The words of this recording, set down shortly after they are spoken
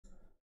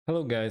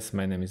Hello guys,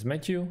 my name is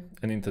Matthew,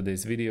 and in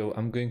today's video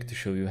I'm going to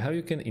show you how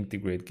you can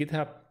integrate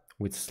GitHub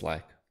with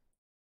Slack.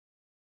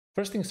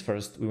 First things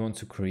first, we want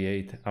to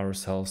create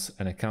ourselves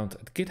an account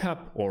at GitHub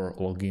or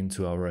log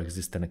into our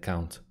existing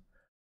account.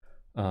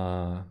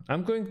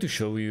 I'm going to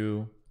show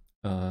you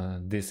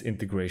this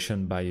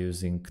integration by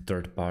using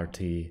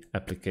third-party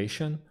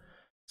application,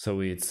 so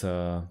it's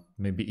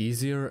maybe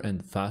easier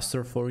and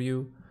faster for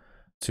you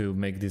to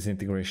make this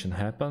integration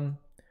happen.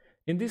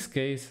 In this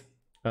case,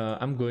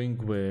 I'm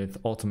going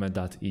with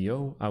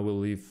Automate.io. I will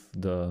leave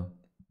the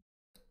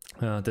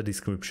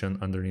description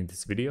underneath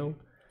this video.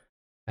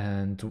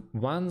 And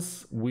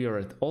once we are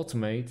at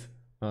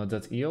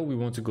Automate.io, we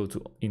want to go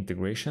to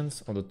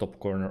integrations on the top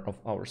corner of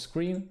our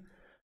screen.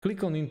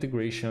 Click on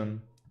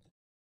integration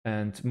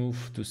and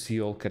move to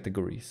see all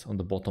categories on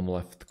the bottom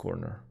left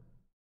corner.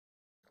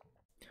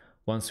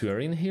 Once we are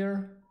in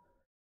here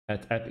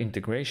at app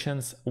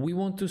integrations, we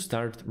want to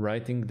start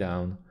writing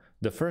down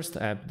the first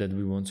app that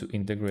we want to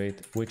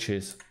integrate, which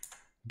is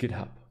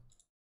GitHub.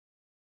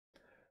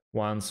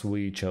 Once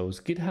we chose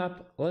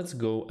GitHub, let's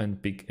go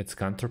and pick its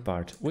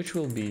counterpart, which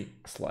will be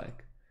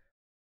Slack.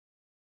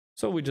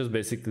 So we just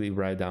basically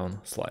write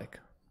down Slack.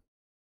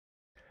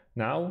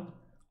 Now,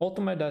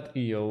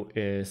 Automate.io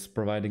is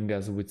providing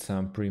us with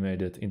some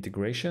pre-made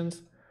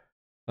integrations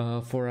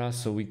for us,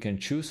 so we can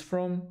choose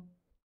from.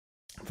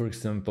 For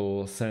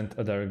example, send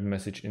a direct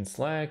message in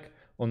Slack,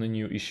 on a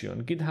new issue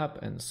on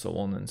GitHub, and so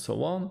on and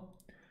so on.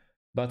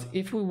 But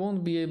if we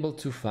won't be able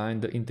to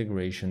find the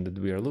integration that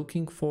we are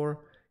looking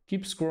for,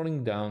 keep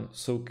scrolling down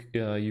so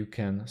you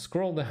can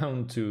scroll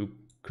down to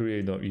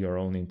create your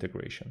own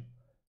integration.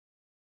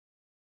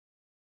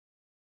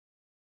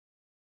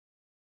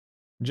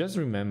 Just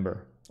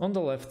remember, on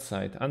the left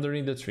side,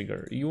 underneath the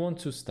trigger, you want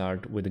to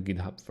start with the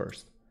GitHub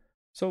first.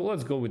 So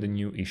let's go with a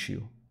new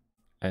issue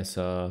as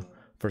a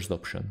first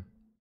option.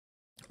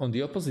 On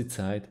the opposite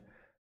side,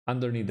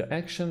 underneath the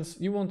actions,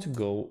 you want to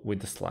go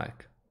with the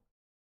Slack.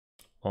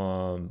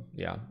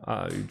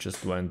 I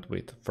just went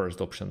with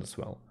first option as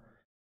well.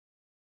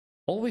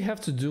 All we have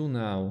to do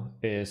now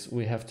is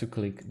we have to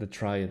click the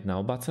Try It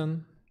Now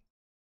button.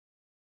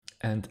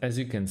 And as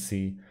you can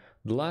see,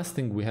 the last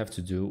thing we have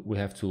to do, we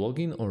have to log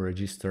in or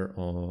register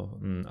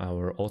on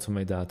our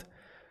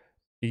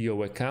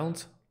Automate.io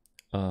account.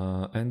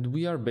 And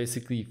we are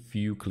basically a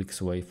few clicks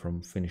away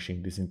from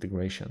finishing this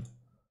integration.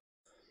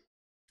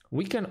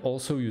 We can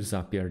also use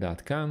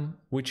Zapier.com,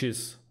 which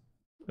is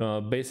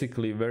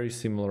basically a very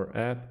similar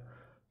app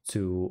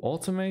to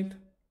Automate.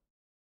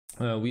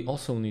 We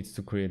also need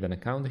to create an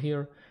account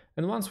here.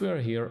 And once we are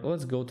here,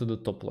 let's go to the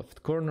top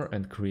left corner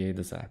and create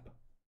this app.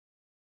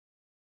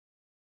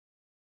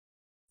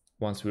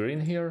 Once we're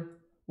in here,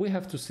 we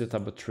have to set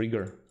up a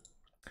trigger.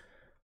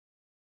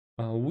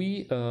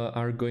 We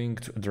are going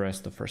to address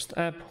the first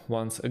app.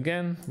 Once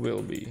again,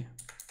 will be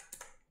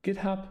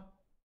GitHub.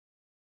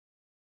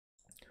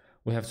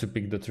 We have to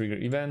pick the trigger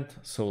event,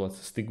 so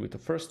let's stick with the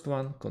first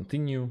one,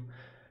 continue.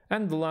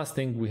 And the last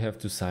thing, we have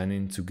to sign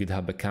in to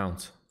GitHub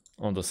account.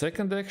 On the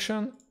second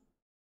action,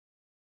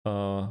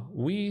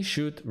 we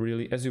should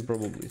really, as you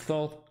probably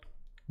thought,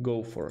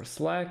 go for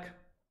Slack.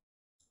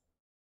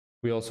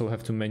 We also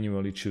have to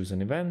manually choose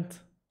an event.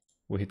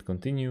 We hit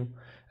continue.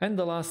 And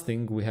the last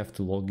thing, we have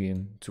to log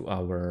in to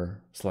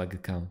our Slack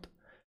account.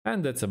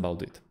 And that's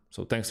about it.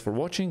 So thanks for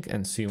watching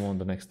and see you on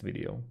the next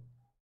video.